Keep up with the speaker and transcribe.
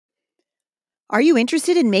Are you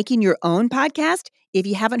interested in making your own podcast? If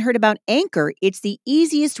you haven't heard about Anchor, it's the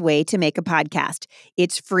easiest way to make a podcast.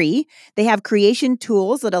 It's free. They have creation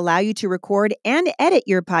tools that allow you to record and edit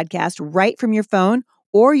your podcast right from your phone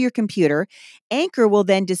or your computer. Anchor will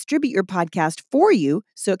then distribute your podcast for you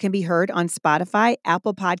so it can be heard on Spotify,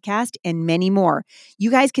 Apple Podcast, and many more.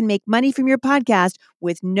 You guys can make money from your podcast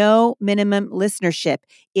with no minimum listenership.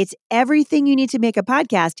 It's everything you need to make a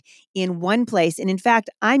podcast in one place. And in fact,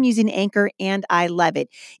 I'm using Anchor and I love it.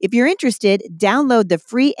 If you're interested, download the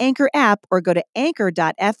free Anchor app or go to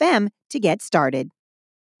anchor.fm to get started.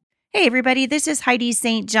 Hey, everybody, this is Heidi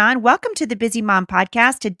St. John. Welcome to the Busy Mom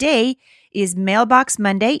Podcast. Today is Mailbox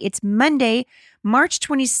Monday. It's Monday, March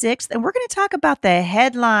 26th, and we're going to talk about the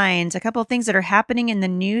headlines, a couple of things that are happening in the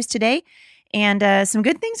news today, and some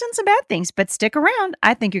good things and some bad things. But stick around.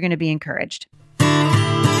 I think you're going to be encouraged.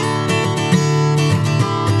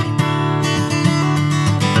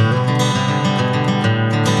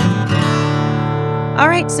 All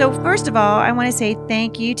right, so first of all, I want to say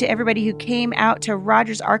thank you to everybody who came out to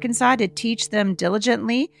Rogers, Arkansas to teach them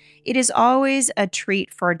diligently. It is always a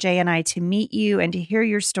treat for Jay and I to meet you and to hear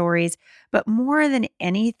your stories, but more than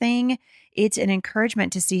anything, it's an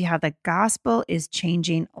encouragement to see how the gospel is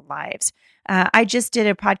changing lives. I just did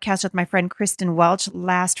a podcast with my friend Kristen Welch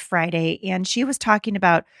last Friday, and she was talking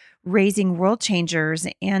about raising world changers.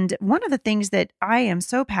 And one of the things that I am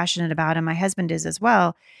so passionate about, and my husband is as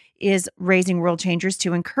well, is raising world changers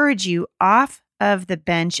to encourage you off of the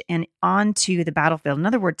bench and onto the battlefield. In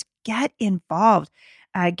other words, get involved.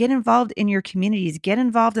 Get involved in your communities. Get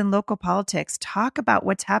involved in local politics. Talk about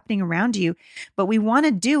what's happening around you. But we want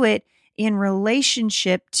to do it in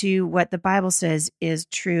relationship to what the Bible says is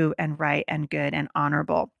true and right and good and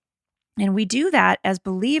honorable. And we do that as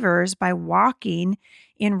believers by walking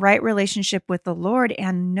in right relationship with the Lord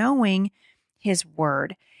and knowing His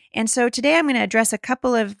Word. And so today I'm going to address a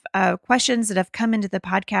couple of questions that have come into the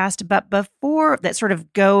podcast, but before that sort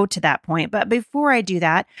of go to that point. But before I do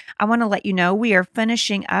that, I want to let you know we are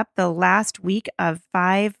finishing up the last week of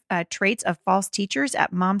 5 traits of false teachers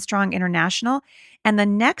at Mom Strong International. And the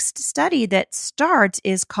next study that starts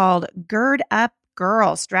is called Gird Up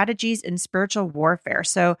Girl, Strategies in Spiritual Warfare.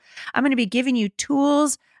 So I'm going to be giving you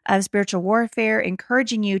tools of spiritual warfare,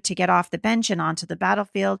 encouraging you to get off the bench and onto the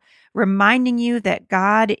battlefield, reminding you that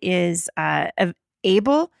God is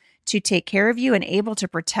able to take care of you and able to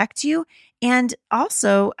protect you, and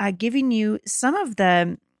also giving you some of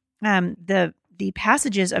the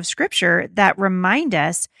passages of Scripture that remind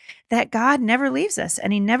us that God never leaves us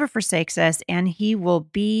and He never forsakes us, and He will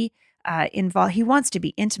be involved. He wants to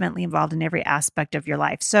be intimately involved in every aspect of your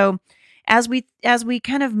life. So as we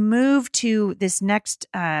kind of move to this next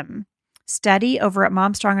study over at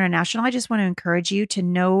Mom Strong International, I just want to encourage you to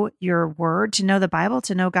know your word, to know the Bible,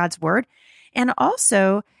 to know God's word. And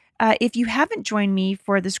also, if you haven't joined me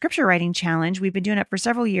for the scripture writing challenge, we've been doing it for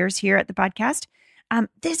several years here at the podcast.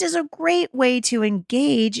 This is a great way to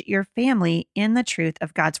engage your family in the truth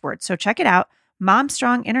of God's word. So check it out,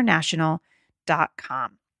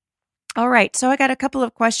 momstronginternational.com. All right, so I got a couple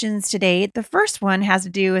of questions today. The first one has to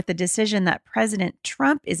do with the decision that President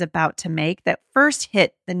Trump is about to make that first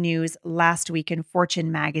hit the news last week in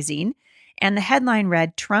Fortune magazine. And the headline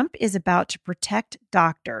read, "Trump is about to protect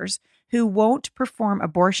doctors who won't perform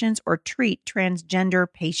abortions or treat transgender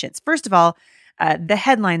patients." First of all, the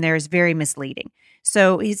headline there is very misleading.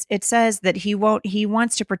 So it says that he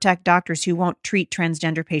wants to protect doctors who won't treat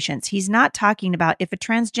transgender patients. He's not talking about if a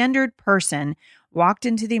transgendered person walked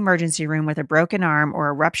into the emergency room with a broken arm or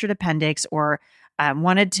a ruptured appendix or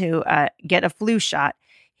wanted to get a flu shot.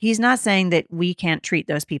 He's not saying that we can't treat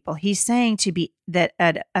those people. He's saying that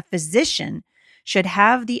a physician should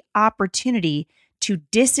have the opportunity to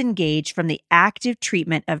disengage from the active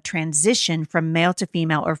treatment of transition from male to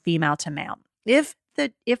female or female to male. If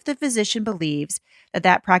the physician believes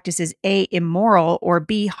that practice is A, immoral, or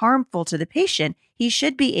B, harmful to the patient, he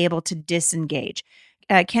should be able to disengage.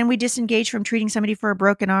 Can we disengage from treating somebody for a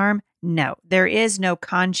broken arm? No, there is no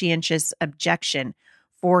conscientious objection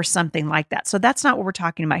for something like that. So that's not what we're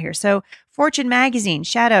talking about here. So Fortune magazine,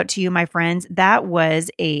 shout out to you, my friends. That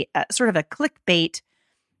was a sort of a clickbait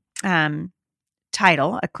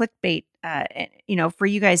title, a clickbait, for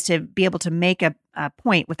you guys to be able to make a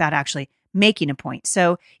point without actually making a point.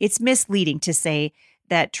 So it's misleading to say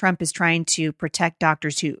that Trump is trying to protect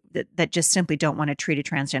doctors that just simply don't want to treat a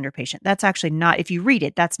transgender patient. That's actually not, if you read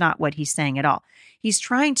it, that's not what he's saying at all. He's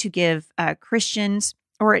trying to give Christians,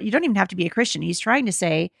 or you don't even have to be a Christian. He's trying to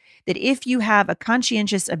say that if you have a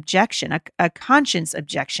conscientious objection, a conscience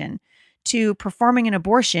objection to performing an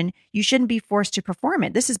abortion, you shouldn't be forced to perform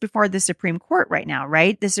it. This is before the Supreme Court right now,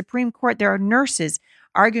 right? The Supreme Court, there are nurses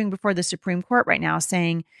arguing before the Supreme Court right now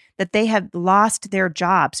saying that they have lost their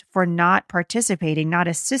jobs for not participating, not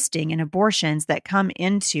assisting in abortions that come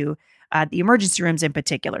into the emergency rooms in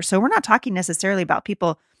particular. So we're not talking necessarily about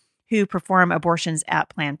people who perform abortions at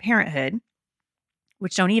Planned Parenthood,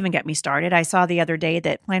 which don't even get me started. I saw the other day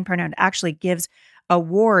that Planned Parenthood actually gives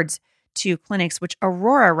awards to clinics, which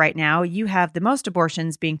Aurora right now, you have the most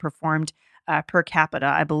abortions being performed per capita,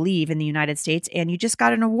 I believe, in the United States, and you just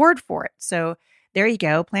got an award for it. So there you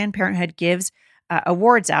go. Planned Parenthood gives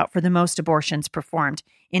awards out for the most abortions performed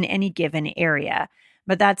in any given area.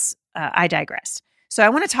 But that's, I digress. So I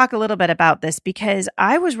want to talk a little bit about this because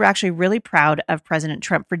I was actually really proud of President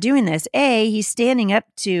Trump for doing this. He's standing up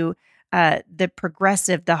to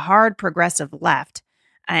the hard progressive left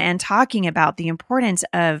and talking about the importance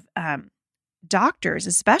of doctors,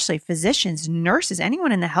 especially physicians, nurses,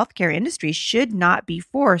 anyone in the healthcare industry should not be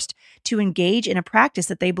forced to engage in a practice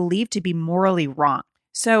that they believe to be morally wrong.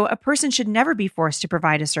 So a person should never be forced to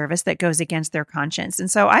provide a service that goes against their conscience.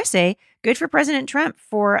 And so I say, good for President Trump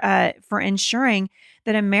for ensuring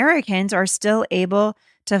that Americans are still able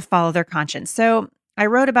to follow their conscience. So I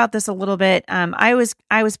wrote about this a little bit. I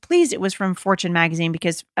was pleased it was from Fortune magazine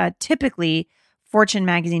because typically Fortune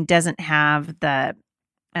magazine doesn't have the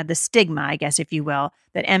stigma, I guess, if you will,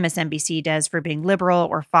 that MSNBC does for being liberal,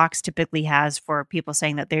 or Fox typically has for people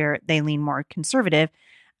saying that they lean more conservative.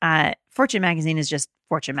 Fortune magazine is just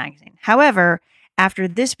Fortune magazine. However, after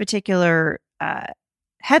this particular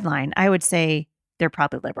headline, I would say they're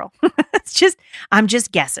probably liberal. I'm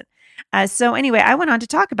just guessing. So anyway, I went on to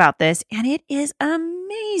talk about this, and it is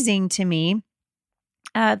amazing to me.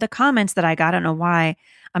 The comments that I got, I don't know why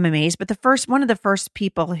I'm amazed, but one of the first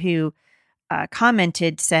people who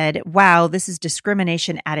commented said, "Wow, this is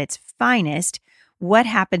discrimination at its finest. What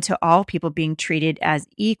happened to all people being treated as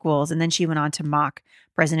equals?" And then she went on to mock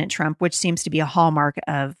President Trump, which seems to be a hallmark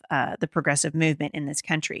of the progressive movement in this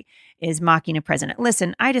country, is mocking a president.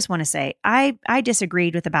 Listen, I just want to say I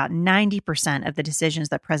disagreed with about 90% of the decisions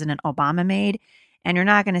that President Obama made, and you're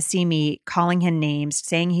not going to see me calling him names,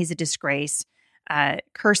 saying he's a disgrace,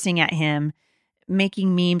 cursing at him,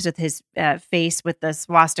 making memes with his face with the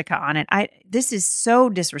swastika on it. This is so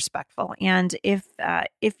disrespectful. And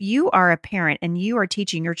if you are a parent and you are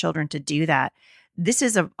teaching your children to do that, this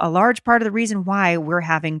is a large part of the reason why we're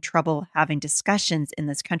having trouble having discussions in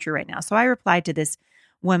this country right now. So I replied to this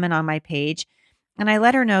woman on my page, and I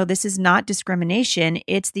let her know this is not discrimination.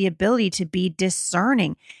 It's the ability to be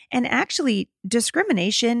discerning. And actually,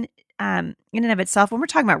 discrimination in and of itself, when we're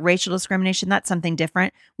talking about racial discrimination, that's something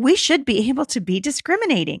different. We should be able to be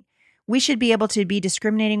discriminating. We should be able to be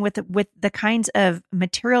discriminating with the kinds of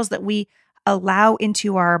materials that we allow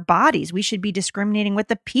into our bodies. We should be discriminating with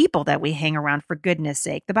the people that we hang around, for goodness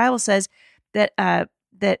sake. The Bible says that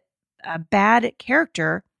bad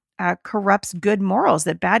character corrupts good morals,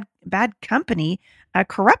 that bad company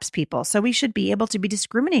corrupts people. So we should be able to be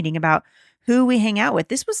discriminating about who we hang out with.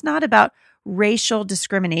 This was not about racial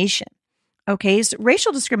discrimination. Okay, so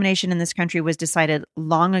racial discrimination in this country was decided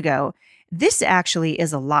long ago. This actually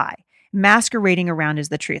is a lie, masquerading around as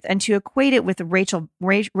the truth. And to equate it with racial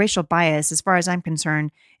bias, as far as I'm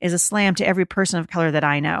concerned, is a slam to every person of color that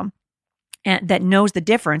I know, and that knows the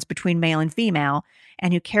difference between male and female,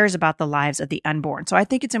 and who cares about the lives of the unborn. So I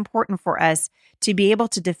think it's important for us to be able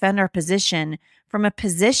to defend our position from a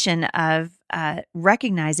position of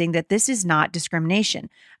recognizing that this is not discrimination.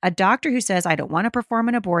 A doctor who says, I don't want to perform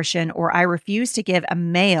an abortion, or I refuse to give a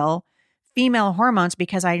male female hormones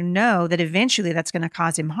because I know that eventually that's going to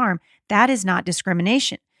cause him harm, that is not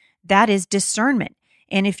discrimination. That is discernment.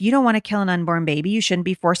 And if you don't want to kill an unborn baby, you shouldn't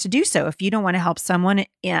be forced to do so. If you don't want to help someone,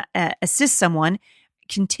 assist someone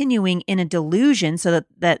continuing in a delusion so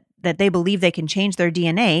that they believe they can change their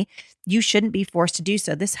DNA, you shouldn't be forced to do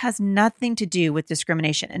so. This has nothing to do with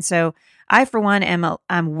discrimination. And so I, for one,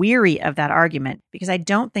 I'm weary of that argument, because I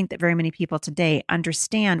don't think that very many people today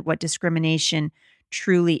understand what discrimination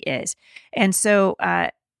truly is. And so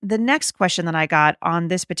the next question that I got on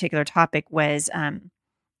this particular topic was,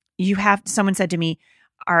 someone said to me,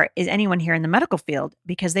 is anyone here in the medical field?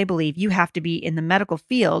 Because they believe you have to be in the medical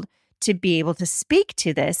field to be able to speak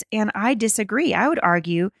to this. And I disagree. I would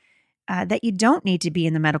argue that you don't need to be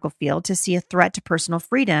in the medical field to see a threat to personal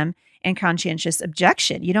freedom and conscientious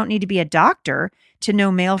objection. You don't need to be a doctor to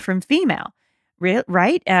know male from female,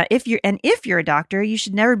 right? If you're a doctor, you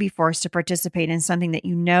should never be forced to participate in something that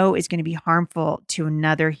you know is going to be harmful to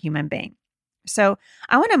another human being. So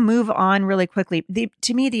I want to move on really quickly.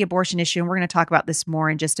 To me, the abortion issue, and we're going to talk about this more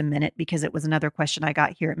in just a minute because it was another question I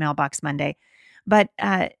got here at Mailbox Monday. But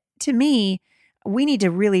to me, we need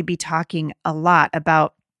to really be talking a lot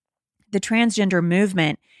about the transgender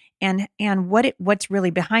movement and what's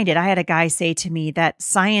really behind it. I had a guy say to me that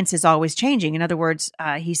science is always changing. In other words,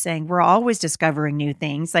 he's saying we're always discovering new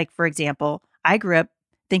things. Like, for example, I grew up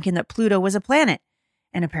thinking that Pluto was a planet,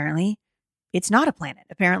 and apparently it's not a planet.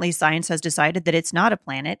 Apparently, science has decided that it's not a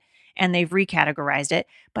planet and they've recategorized it.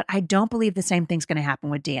 But I don't believe the same thing's going to happen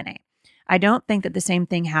with DNA. I don't think that the same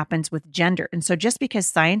thing happens with gender. And so just because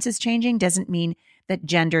science is changing doesn't mean that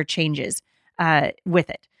gender changes with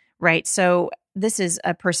it, right? So this is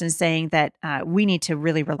a person saying that we need to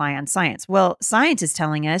really rely on science. Well, science is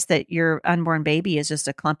telling us that your unborn baby is just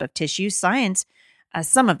a clump of tissue. Science,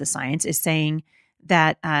 some of the science is saying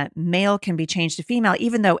that male can be changed to female,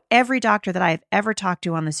 even though every doctor that I've ever talked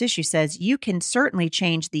to on this issue says you can certainly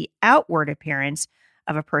change the outward appearance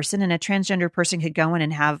of a person, and a transgender person could go in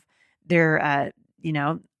and have their,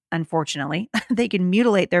 unfortunately, they can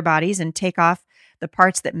mutilate their bodies and take off the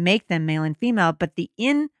parts that make them male and female, but the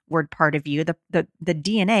inward part of you, the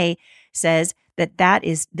DNA says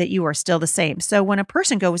that you are still the same. So when a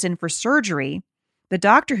person goes in for surgery, the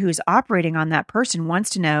doctor who's operating on that person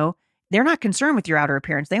wants to know. They're not concerned with your outer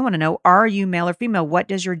appearance. They want to know, are you male or female? What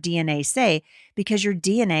does your DNA say? Because your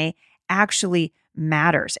DNA actually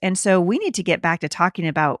matters. And so we need to get back to talking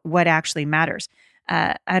about what actually matters.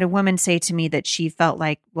 I had a woman say to me that she felt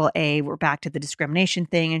like, well, we're back to the discrimination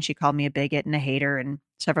thing. And she called me a bigot and a hater and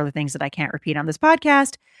several other things that I can't repeat on this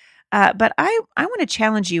podcast. But I want to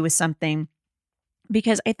challenge you with something,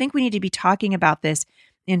 because I think we need to be talking about this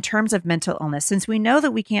in terms of mental illness. Since we know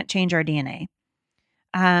that we can't change our DNA,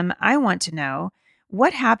 I want to know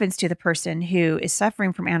what happens to the person who is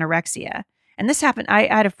suffering from anorexia. And this happened. I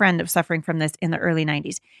had a friend that was suffering from this in the early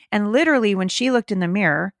 90s. And literally, when she looked in the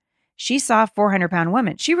mirror, she saw a 400-pound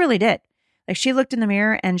woman. She really did. Like, she looked in the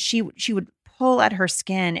mirror and she would pull at her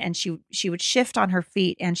skin, and she would shift on her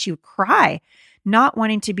feet, and she would cry, not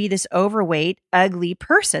wanting to be this overweight, ugly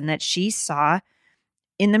person that she saw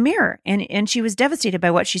in the mirror. And she was devastated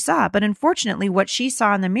by what she saw. But unfortunately, what she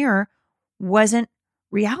saw in the mirror wasn't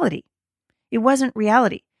reality. It wasn't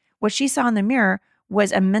reality. What she saw in the mirror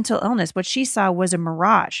was a mental illness. What she saw was a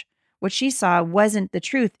mirage. What she saw wasn't the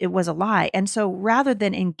truth. It was a lie. And so rather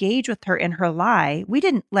than engage with her in her lie, we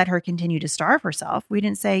didn't let her continue to starve herself. We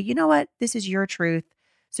didn't say, you know what, this is your truth.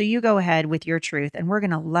 So you go ahead with your truth and we're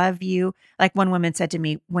going to love you. Like one woman said to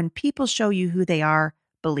me, when people show you who they are,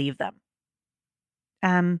 believe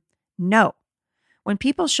them. No. When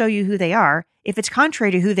people show you who they are, if it's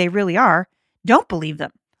contrary to who they really are, don't believe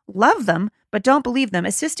them. Love them, but don't believe them.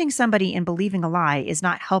 Assisting somebody in believing a lie is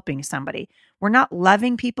not helping somebody. We're not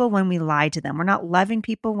loving people when we lie to them. We're not loving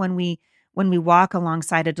people when we walk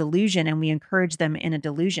alongside a delusion and we encourage them in a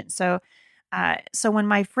delusion. So when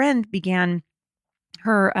my friend began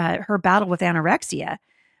her battle with anorexia,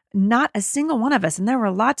 not a single one of us, and there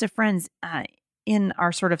were lots of friends in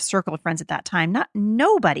our sort of circle of friends at that time,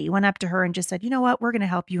 nobody went up to her and just said, you know what, we're going to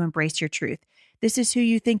help you embrace your truth. This is who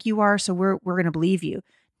you think you are, so we're going to believe you.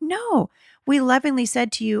 No, we lovingly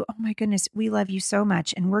said to you, oh my goodness, we love you so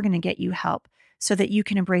much, and we're going to get you help so that you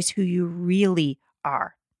can embrace who you really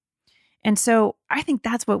are. And so I think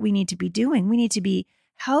that's what we need to be doing. We need to be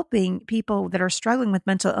helping people that are struggling with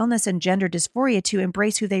mental illness and gender dysphoria to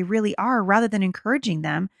embrace who they really are, rather than encouraging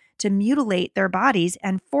them to mutilate their bodies.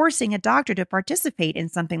 And forcing a doctor to participate in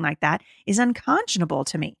something like that is unconscionable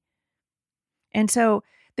to me. And so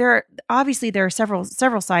there are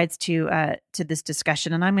several sides to this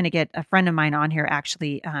discussion, and I'm going to get a friend of mine on here.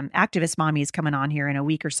 Actually, Activist Mommy is coming on here in a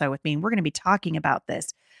week or so with me, and we're going to be talking about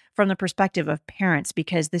this from the perspective of parents,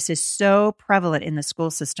 because this is so prevalent in the school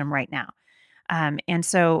system right now. And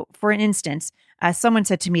so, for an instance, someone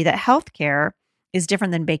said to me that healthcare is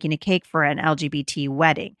different than baking a cake for an LGBT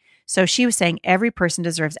wedding. So she was saying every person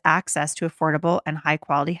deserves access to affordable and high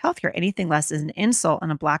quality healthcare. Anything less is an insult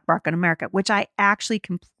and a black mark in America, which I actually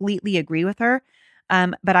completely agree with her.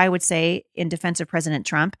 But I would say, in defense of President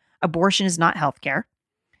Trump, abortion is not healthcare.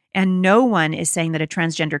 And no one is saying that a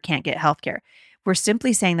transgender can't get healthcare. We're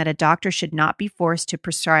simply saying that a doctor should not be forced to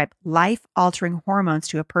prescribe life-altering hormones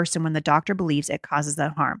to a person when the doctor believes it causes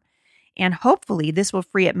them harm. And hopefully this will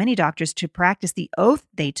free up many doctors to practice the oath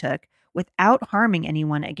they took without harming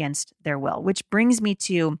anyone against their will, which brings me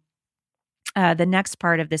to the next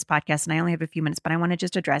part of this podcast. And I only have a few minutes, but I want to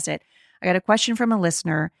just address it. I got a question from a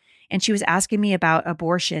listener, and she was asking me about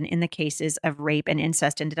abortion in the cases of rape and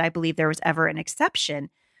incest, and did I believe there was ever an exception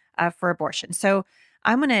for abortion? So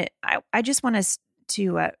I just want us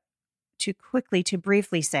to to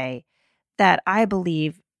briefly say that I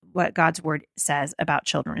believe what God's word says about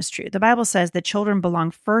children is true. The Bible says that children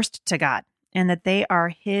belong first to God and that they are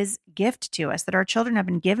his gift to us, that our children have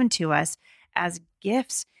been given to us as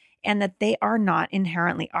gifts and that they are not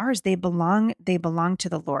inherently ours. They belong to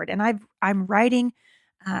the Lord. And I'm writing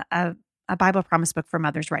a Bible promise book for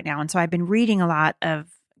mothers right now. And so I've been reading a lot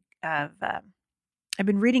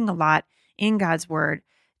in God's word,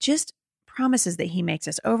 just promises that he makes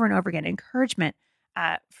us over and over again, encouragement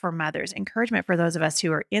for mothers, encouragement for those of us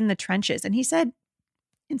who are in the trenches. And he said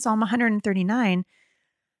in Psalm 139,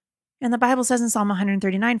 and the Bible says in Psalm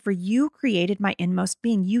 139, "For you created my inmost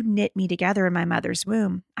being. You knit me together in my mother's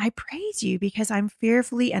womb. I praise you because I'm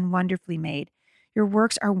fearfully and wonderfully made. Your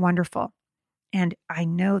works are wonderful, and I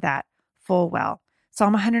know that full well."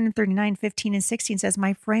 Psalm 139, 15 and 16 says,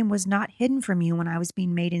 "My frame was not hidden from you when I was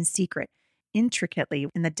being made in secret, intricately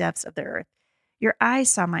in the depths of the earth. Your eyes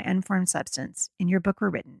saw my unformed substance. In your book were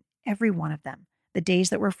written, every one of them, the days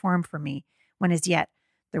that were formed for me, when as yet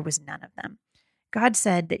there was none of them." God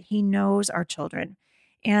said that he knows our children.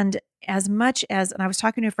 And as much as, and I was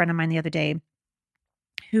talking to a friend of mine the other day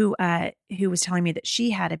who was telling me that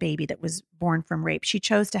she had a baby that was born from rape. She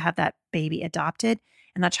chose to have that baby adopted,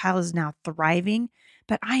 and that child is now thriving.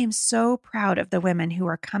 But I am so proud of the women who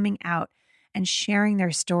are coming out and sharing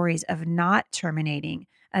their stories of not terminating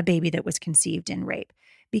a baby that was conceived in rape.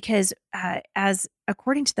 Because as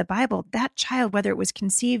according to the Bible, that child, whether it was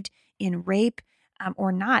conceived in rape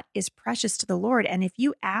or not, is precious to the Lord. And if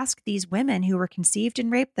you ask these women who were conceived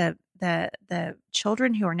in rape, the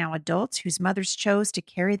children who are now adults, whose mothers chose to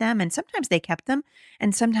carry them, and sometimes they kept them,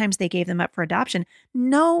 and sometimes they gave them up for adoption,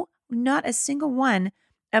 no, not a single one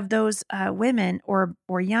of those women or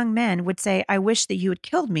young men would say, "I wish that you had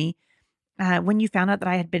killed me when you found out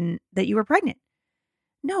that you were pregnant."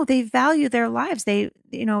 No, they value their lives. They,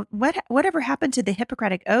 whatever happened to the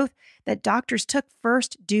Hippocratic oath that doctors took,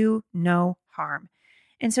 first do no harm.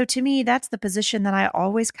 And so to me, that's the position that I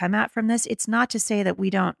always come at from this. It's not to say that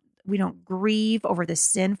we don't grieve over the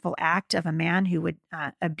sinful act of a man who would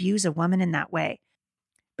abuse a woman in that way.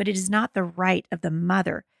 But it is not the right of the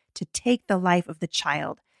mother to take the life of the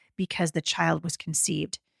child because the child was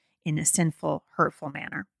conceived in a sinful, hurtful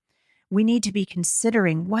manner. We need to be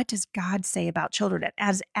considering, what does God say about children?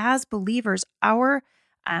 As believers, our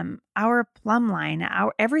plumb line,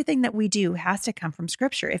 everything that we do has to come from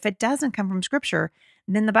Scripture. If it doesn't come from Scripture,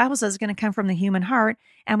 then the Bible says it's going to come from the human heart,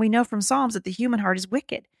 and we know from Psalms that the human heart is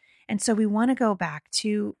wicked. And so we want to go back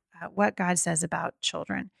to what God says about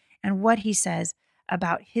children and what he says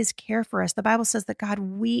about his care for us. The Bible says that God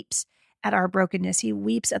weeps at our brokenness. He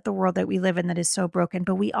weeps at the world that we live in that is so broken.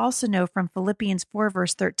 But we also know from Philippians 4,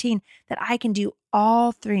 verse 13, that I can do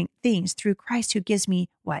all things through Christ who gives me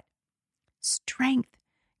what? Strength.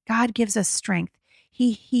 God gives us strength.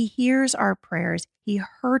 He hears our prayers. He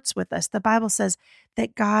hurts with us. The Bible says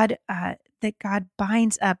that God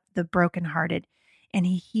binds up the brokenhearted and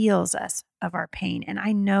he heals us of our pain. And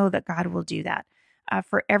I know that God will do that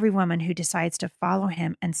for every woman who decides to follow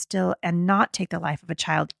him and not take the life of a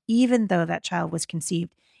child, even though that child was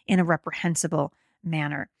conceived in a reprehensible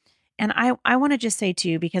manner. And I want to just say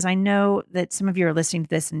too, because I know that some of you are listening to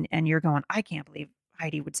this and you're going, "I can't believe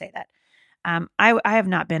Heidi would say that." I have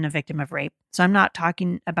not been a victim of rape, so I'm not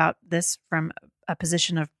talking about this from a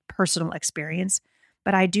position of personal experience,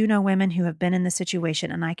 but I do know women who have been in this situation,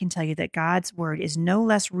 and I can tell you that God's word is no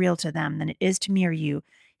less real to them than it is to me or you.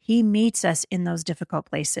 He meets us in those difficult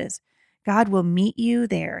places. God will meet you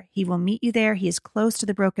there. He will meet you there. He is close to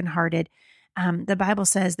the brokenhearted. The Bible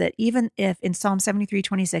says that even if, in Psalm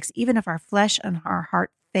 73:26, even if our flesh and our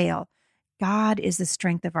heart fail, God is the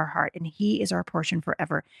strength of our heart, and he is our portion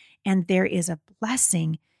forever. And there is a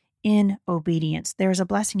blessing in obedience. There's a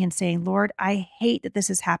blessing in saying, "Lord, I hate that this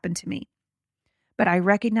has happened to me, but I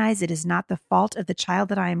recognize it is not the fault of the child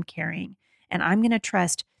that I am carrying. And I'm going to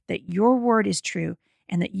trust that your word is true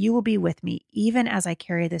and that you will be with me even as I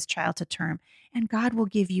carry this child to term." And God will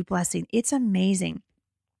give you blessing. It's amazing,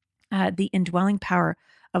 the indwelling power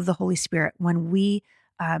of the Holy Spirit when we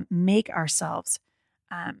make ourselves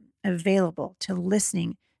available to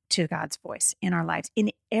listening to God's voice in our lives,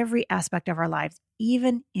 in every aspect of our lives,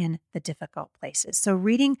 even in the difficult places. So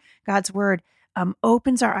reading God's word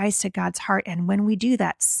opens our eyes to God's heart. And when we do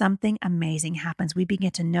that, something amazing happens. We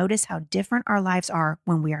begin to notice how different our lives are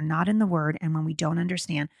when we are not in the word and when we don't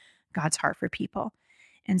understand God's heart for people.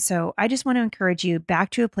 And so I just want to encourage you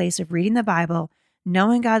back to a place of reading the Bible,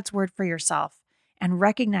 knowing God's word for yourself, and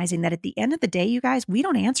recognizing that at the end of the day, you guys, we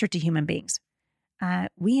don't answer to human beings.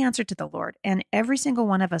 We answer to the Lord. And every single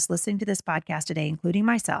one of us listening to this podcast today, including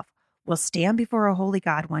myself, will stand before a holy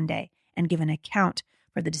God one day. and give an account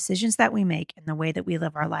for the decisions that we make and the way that we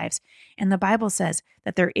live our lives. And the Bible says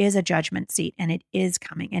that there is a judgment seat, and it is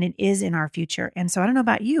coming, and it is in our future. And so I don't know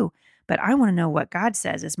about you, but I want to know what God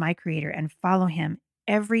says as my creator and follow him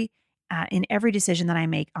in every decision that I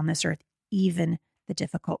make on this earth, even the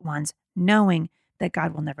difficult ones, knowing that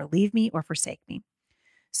God will never leave me or forsake me.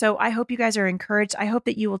 So I hope you guys are encouraged. I hope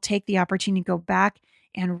that you will take the opportunity to go back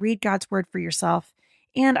and read God's word for yourself.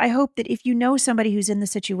 And I hope that if you know somebody who's in the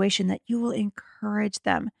situation, that you will encourage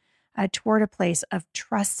them toward a place of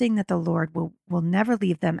trusting that the Lord will never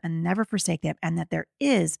leave them and never forsake them, and that there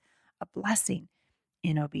is a blessing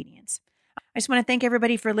in obedience. I just want to thank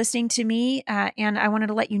everybody for listening to me. And I wanted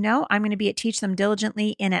to let you know I'm going to be at Teach Them Diligently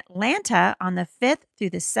in Atlanta on the 5th through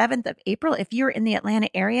the 7th of April. If you're in the Atlanta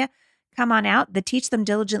area, come on out. The Teach Them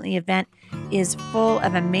Diligently event is full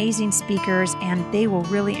of amazing speakers, and they will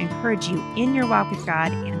really encourage you in your walk with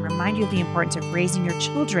God and remind you of the importance of raising your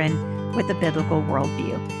children with a biblical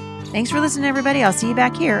worldview. Thanks for listening, everybody. I'll see you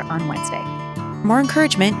back here on Wednesday. For more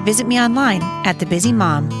encouragement, visit me online at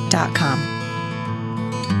thebusymom.com.